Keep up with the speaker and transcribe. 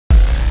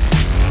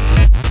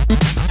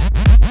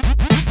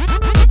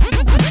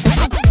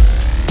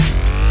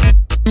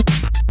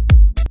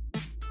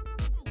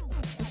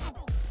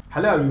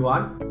Hello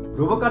everyone,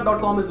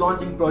 Robokart.com is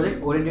launching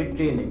project-oriented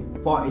training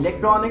for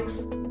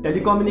electronics,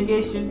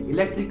 telecommunication,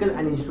 electrical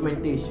and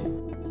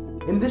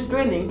instrumentation. In this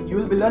training, you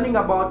will be learning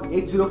about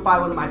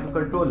 8051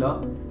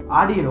 microcontroller,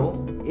 Arduino,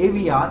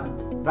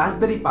 AVR,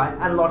 Raspberry Pi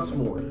and lots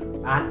more.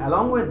 And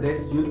along with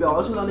this, you will be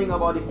also learning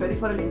about the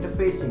peripheral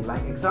interfacing,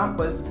 like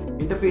examples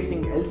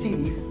interfacing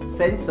LCDs,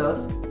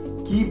 sensors,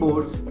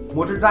 keyboards,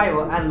 motor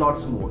driver and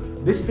lots more.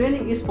 This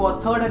training is for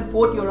 3rd and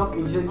 4th year of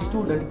engineering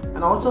student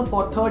and also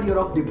for 3rd year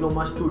of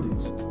diploma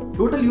students.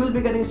 Total you will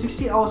be getting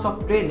 60 hours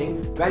of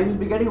training, where you will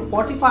be getting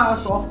 45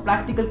 hours of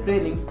practical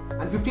trainings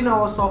and 15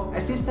 hours of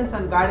assistance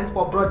and guidance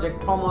for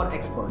project from our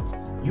experts.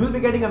 You will be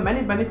getting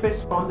many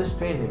benefits from this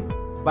training.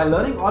 By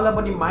learning all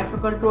about the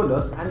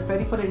microcontrollers and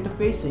peripheral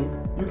interfacing,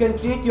 you can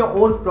create your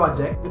own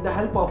project with the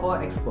help of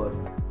our expert.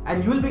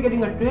 And you will be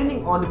getting a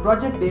training on the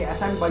project day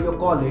assigned by your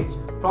college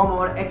from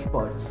our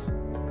experts.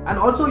 And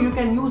also you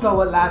can use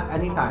our lab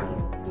anytime.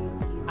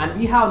 And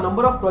we have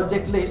number of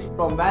project lists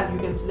from where you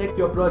can select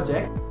your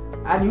project,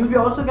 and you will be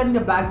also getting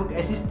the black book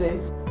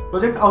assistance,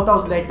 project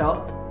outhouse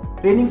letter,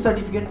 training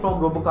certificate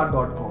from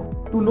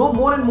Robokart.com. To know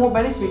more and more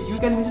benefit, you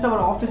can visit our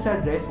office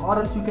address, or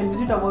else you can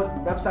visit our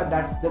website,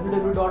 that's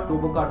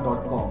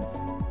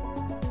www.robokart.com.